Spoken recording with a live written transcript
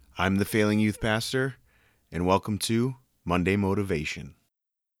I'm the Failing Youth Pastor, and welcome to Monday Motivation.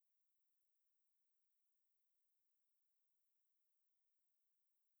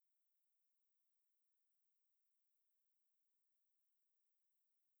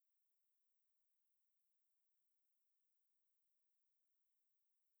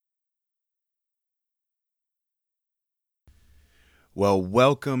 Well,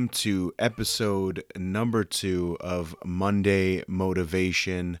 welcome to episode number 2 of Monday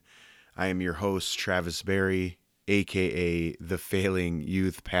Motivation. I am your host, Travis Berry, aka the Failing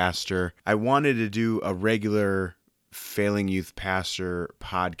Youth Pastor. I wanted to do a regular Failing Youth Pastor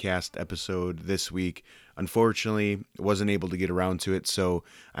podcast episode this week. Unfortunately, wasn't able to get around to it, so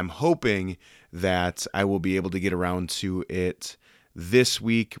I'm hoping that I will be able to get around to it this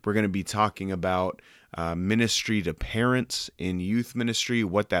week. We're going to be talking about ministry to parents in youth ministry,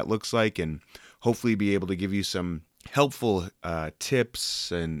 what that looks like, and hopefully be able to give you some helpful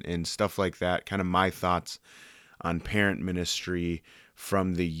tips and stuff like that, kind of my thoughts on parent ministry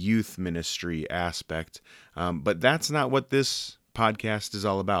from the youth ministry aspect. But that's not what this podcast is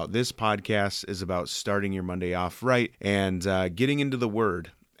all about. This podcast is about starting your Monday off right and getting into the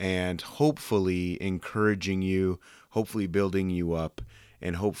Word and hopefully encouraging you, hopefully building you up,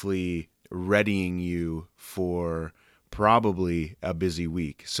 and hopefully readying you for probably a busy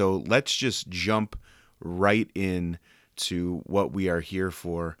week. So let's just jump right in to what we are here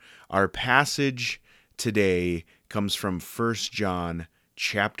for. Our passage today comes from 1 John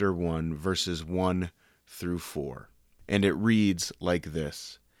chapter 1, verses 1 through 4. And it reads like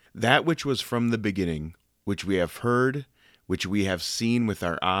this: "That which was from the beginning, which we have heard, which we have seen with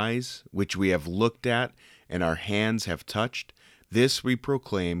our eyes, which we have looked at, and our hands have touched, this we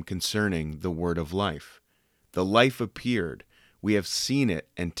proclaim concerning the word of life. The life appeared, we have seen it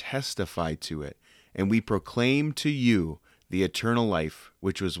and testify to it, and we proclaim to you the eternal life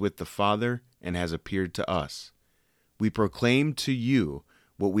which was with the Father and has appeared to us. We proclaim to you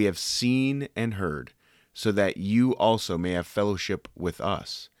what we have seen and heard, so that you also may have fellowship with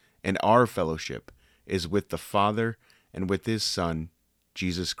us. And our fellowship is with the Father and with his Son,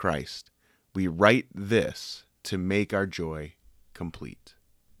 Jesus Christ. We write this to make our joy complete."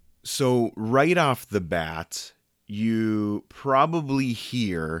 So right off the bat, you probably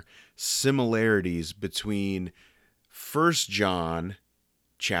hear similarities between 1 John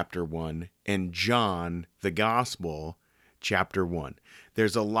chapter 1 and John the Gospel chapter 1.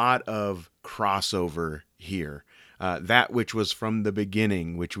 There's a lot of crossover here. That which was from the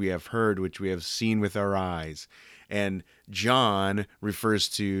beginning, which we have heard, which we have seen with our eyes. And John refers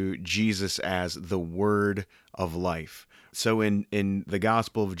to Jesus as the Word of life. So in the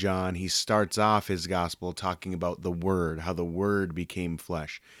Gospel of John, he starts off his Gospel talking about the Word, how the Word became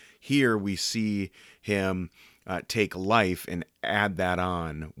flesh. Here we see him take life and add that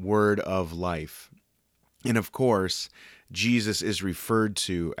on, Word of life. And of course, Jesus is referred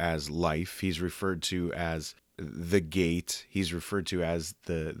to as life. He's referred to as the gate. He's referred to as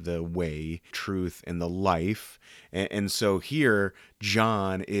the way, truth, and the life. And so here,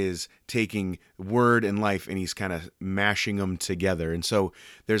 John is taking word and life and he's kind of mashing them together. And so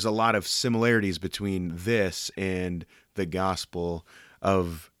there's a lot of similarities between this and the Gospel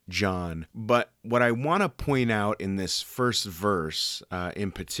of John. But what I want to point out in this first verse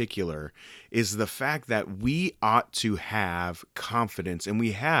in particular is the fact that we ought to have confidence, and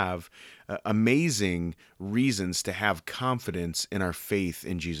we have amazing reasons to have confidence in our faith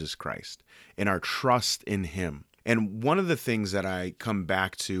in Jesus Christ, in our trust in him. And one of the things that I come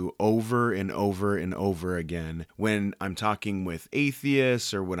back to over and over and over again when I'm talking with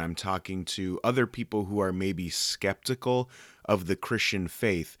atheists or when I'm talking to other people who are maybe skeptical of the Christian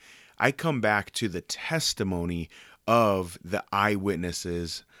faith, I come back to the testimony of the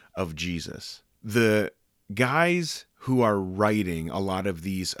eyewitnesses of Jesus. The guys who are writing a lot of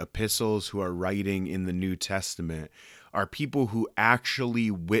these epistles, who are writing in the New Testament, are people who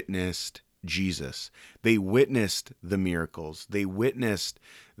actually witnessed Jesus. They witnessed the miracles. They witnessed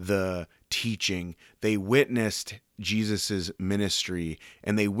the teaching. They witnessed Jesus's ministry,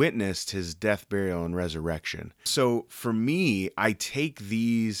 and they witnessed his death, burial, and resurrection. So for me, I take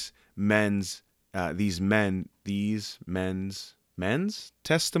these men's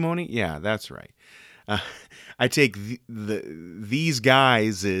testimony. Yeah, that's right. I take these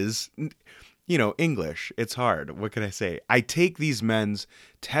guys' English. It's hard. What can I say? I take these men's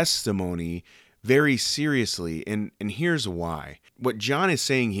testimony very seriously, and here's why. What John is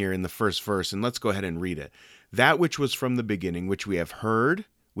saying here in the first verse, and let's go ahead and read it. That which was from the beginning, which we have heard,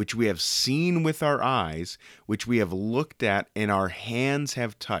 which we have seen with our eyes, which we have looked at, and our hands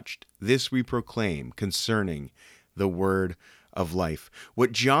have touched, this we proclaim concerning the word of life.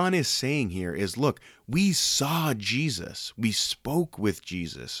 What John is saying here is, look, we saw Jesus. We spoke with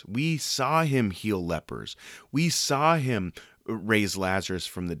Jesus. We saw him heal lepers. We saw him raise Lazarus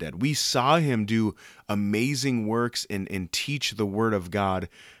from the dead. We saw him do amazing works and teach the word of God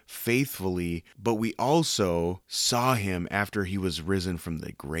faithfully, but we also saw him after he was risen from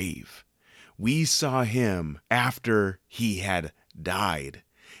the grave. We saw him after he had died.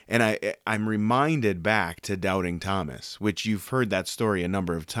 And I'm reminded back to Doubting Thomas, which you've heard that story a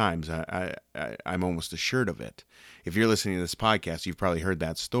number of times. I'm almost assured of it. If you're listening to this podcast, you've probably heard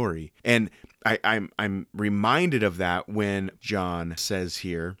that story. And I'm reminded of that when John says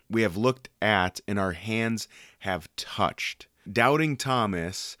here, we have looked at and our hands have touched. Doubting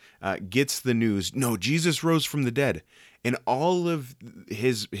Thomas gets the news, no, Jesus rose from the dead. And all of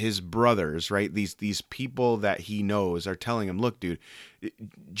his brothers, right, these people that he knows are telling him, look, dude,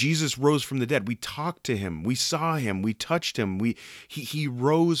 Jesus rose from the dead. We talked to him. We saw him. We touched him. He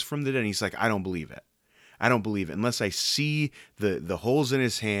rose from the dead. And he's like, I don't believe it. I don't believe it. Unless I see the holes in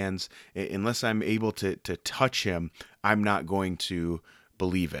his hands, unless I'm able to touch him, I'm not going to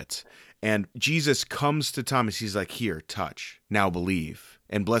believe it. And Jesus comes to Thomas. He's like, here, touch. Now believe.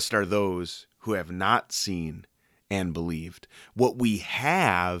 And blessed are those who have not seen and believed. What we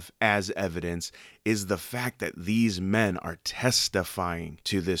have as evidence is the fact that these men are testifying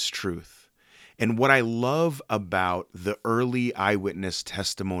to this truth. And what I love about the early eyewitness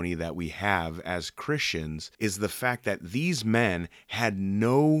testimony that we have as Christians is the fact that these men had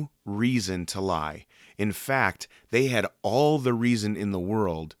no reason to lie. In fact, they had all the reason in the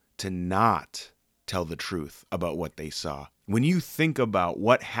world to not tell the truth about what they saw. When you think about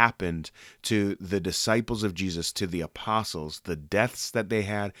what happened to the disciples of Jesus, to the apostles, the deaths that they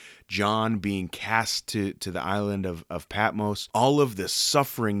had, John being cast to the island of Patmos, all of the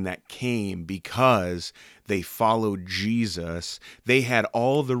suffering that came because they followed Jesus, they had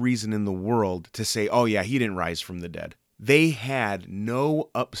all the reason in the world to say, oh yeah, he didn't rise from the dead. They had no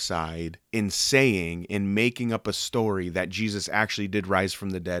upside in making up a story that Jesus actually did rise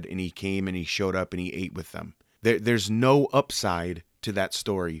from the dead and he came and he showed up and he ate with them. There's no upside to that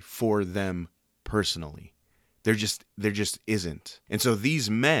story for them personally. There just isn't. And so these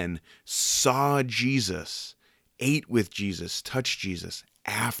men saw Jesus, ate with Jesus, touched Jesus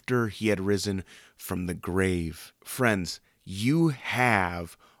after he had risen from the grave. Friends, you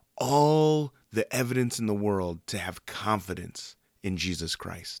have all the evidence in the world to have confidence in Jesus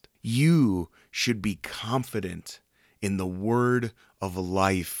Christ. You should be confident in the word of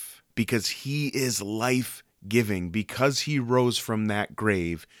life because he is life-giving. Because he rose from that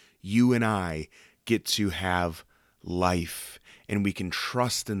grave, you and I get to have life. And we can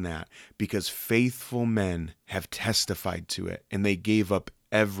trust in that because faithful men have testified to it and they gave up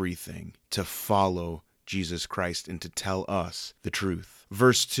everything to follow Jesus Christ and to tell us the truth.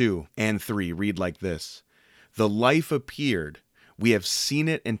 Verse 2 and 3 read like this: the life appeared, we have seen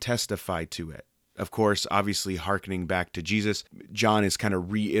it and testified to it. Of course, obviously hearkening back to Jesus, John is kind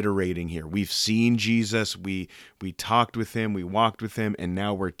of reiterating here. We've seen Jesus, we talked with him, we walked with him, and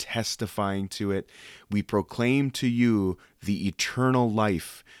now we're testifying to it. We proclaim to you the eternal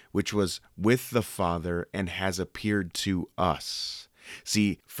life, which was with the Father and has appeared to us.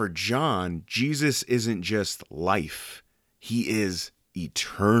 See, for John, Jesus isn't just life. He is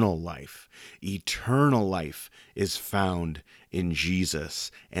eternal life. Eternal life is found in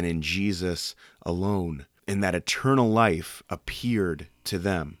Jesus and in Jesus alone. And that eternal life appeared to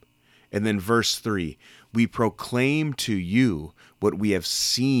them. And then verse 3, we proclaim to you what we have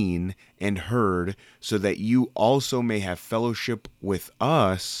seen and heard, so that you also may have fellowship with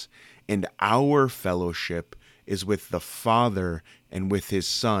us, and our fellowship is with the Father and with his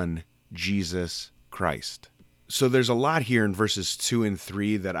Son, Jesus Christ. So there's a lot here in verses 2 and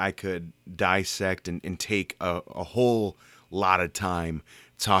 3 that I could dissect and take a whole lot of time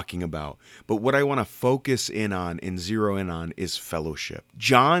talking about. But what I want to focus in on and zero in on is fellowship.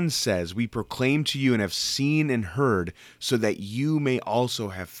 John says, we proclaim to you and have seen and heard, so that you may also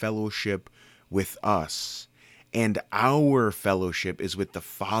have fellowship with us. And our fellowship is with the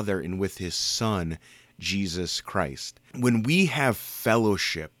Father and with his Son, Jesus Christ. When we have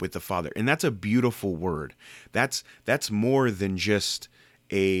fellowship with the Father, and that's a beautiful word, that's more than just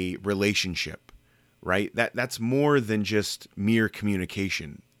a relationship, right? That's more than just mere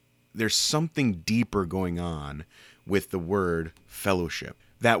communication. There's something deeper going on with the word fellowship.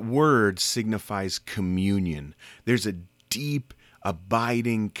 That word signifies communion. There's a deep,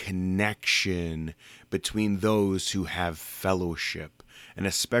 abiding connection between those who have fellowship, and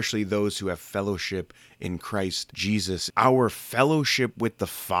especially those who have fellowship in Christ Jesus. Our fellowship with the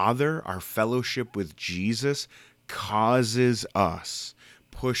Father, our fellowship with Jesus, causes us,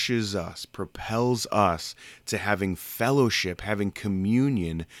 pushes us, propels us to having fellowship, having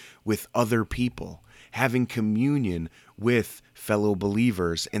communion with other people, having communion with fellow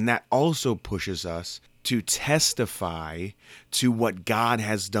believers. And that also pushes us to testify to what God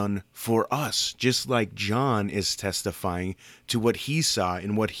has done for us, just like John is testifying to what he saw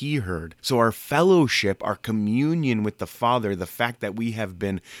and what he heard. So our fellowship, our communion with the Father, the fact that we have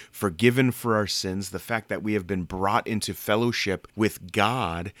been forgiven for our sins, the fact that we have been brought into fellowship with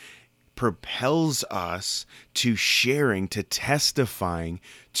God, propels us to sharing, to testifying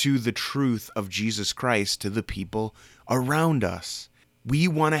to the truth of Jesus Christ to the people around us. We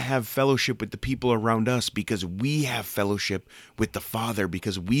want to have fellowship with the people around us because we have fellowship with the Father,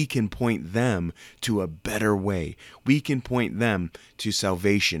 because we can point them to a better way. We can point them to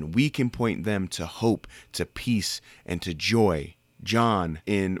salvation. We can point them to hope, to peace, and to joy. John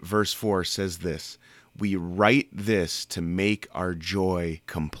in verse 4 says this: "We write this to make our joy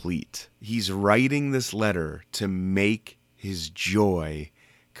complete." He's writing this letter to make his joy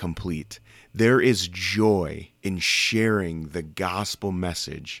complete. There is joy in sharing the gospel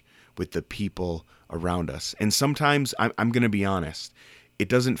message with the people around us. And sometimes, I'm going to be honest, it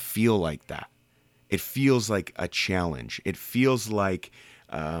doesn't feel like that. It feels like a challenge. It feels like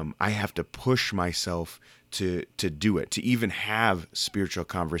I have to push myself to do it, to even have spiritual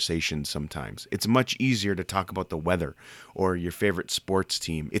conversations sometimes. It's much easier to talk about the weather or your favorite sports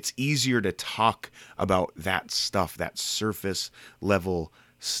team. It's easier to talk about that stuff, that surface level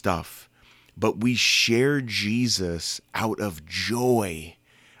stuff. But we share Jesus out of joy,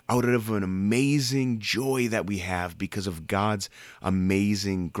 out of an amazing joy that we have because of God's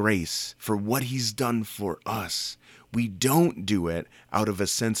amazing grace for what he's done for us. We don't do it out of a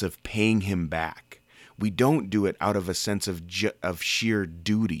sense of paying him back. We don't do it out of a sense of sheer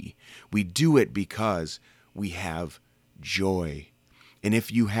duty. We do it because we have joy. And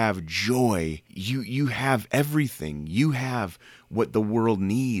if you have joy, you have everything. You have what the world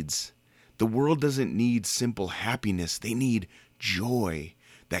needs. The world doesn't need simple happiness. They need joy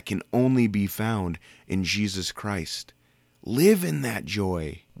that can only be found in Jesus Christ. Live in that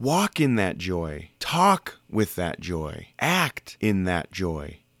joy. Walk in that joy. Talk with that joy. Act in that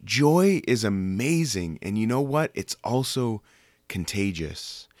joy. Joy is amazing. And you know what? It's also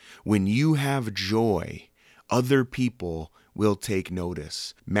contagious. When you have joy, other people will take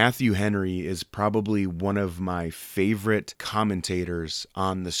notice. Matthew Henry is probably one of my favorite commentators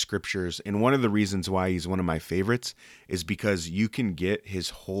on the scriptures. And one of the reasons why he's one of my favorites is because you can get his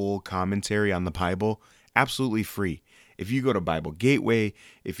whole commentary on the Bible absolutely free. If you go to Bible Gateway,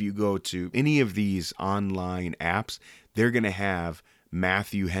 if you go to any of these online apps, they're going to have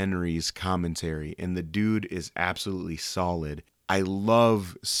Matthew Henry's commentary. And the dude is absolutely solid. I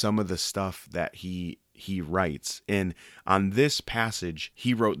love some of the stuff that he writes. And on this passage,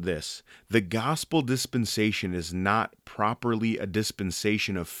 he wrote this: "The gospel dispensation is not properly a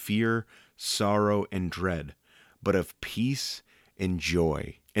dispensation of fear, sorrow, and dread, but of peace and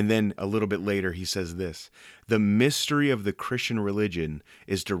joy." And then a little bit later, he says this: "The mystery of the Christian religion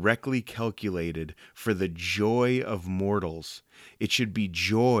is directly calculated for the joy of mortals. It should be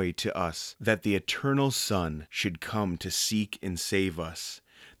joy to us that the eternal Son should come to seek and save us,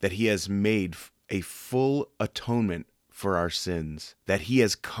 that he has made a full atonement for our sins, that he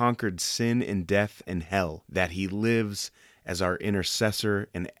has conquered sin and death and hell, that he lives as our intercessor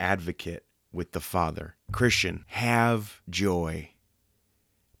and advocate with the Father." Christian, have joy.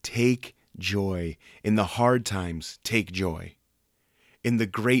 Take joy. In the hard times, take joy. In the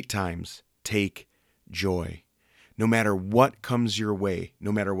great times, take joy. No matter what comes your way,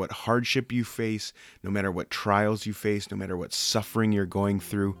 no matter what hardship you face, no matter what trials you face, no matter what suffering you're going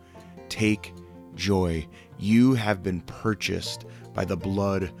through, take joy. You have been purchased by the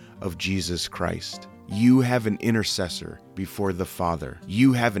blood of Jesus Christ. You have an intercessor before the Father.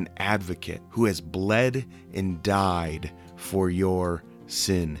 You have an advocate who has bled and died for your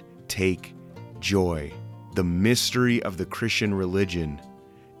sin. Take joy. The mystery of the Christian religion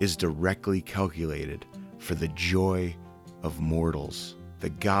is directly calculated for the joy of mortals.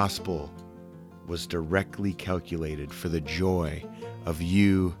 The gospel was directly calculated for the joy of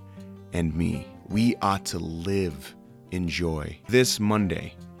you and me. We ought to live in joy. This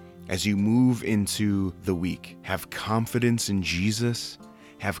Monday, as you move into the week, have confidence in Jesus,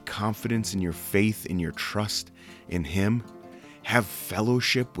 have confidence in your faith, in your trust in him. Have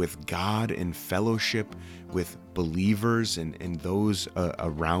fellowship with God and fellowship with believers and those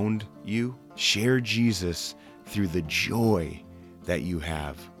around you. Share Jesus through the joy that you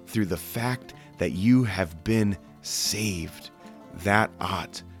have, through the fact that you have been saved. That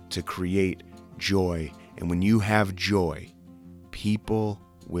ought to create joy And when you have joy, people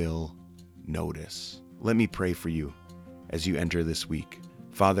will notice. Let me pray for you as you enter this week.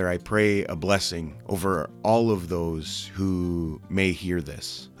 Father, I pray a blessing over all of those who may hear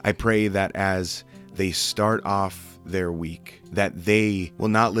this. I pray that as they start off their week, that they will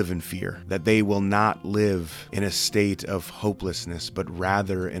not live in fear, that they will not live in a state of hopelessness, but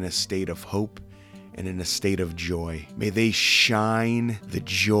rather in a state of hope and in a state of joy. May they shine the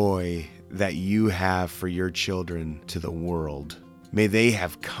joy that you have for your children to the world. May they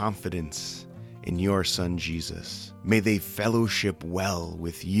have confidence in your Son, Jesus. May they fellowship well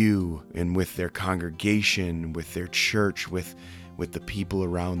with you and with their congregation, with their church, with the people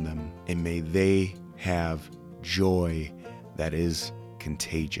around them. And may they have joy that is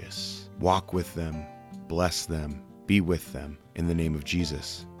contagious. Walk with them, bless them, be with them. In the name of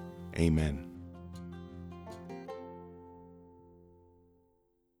Jesus, amen.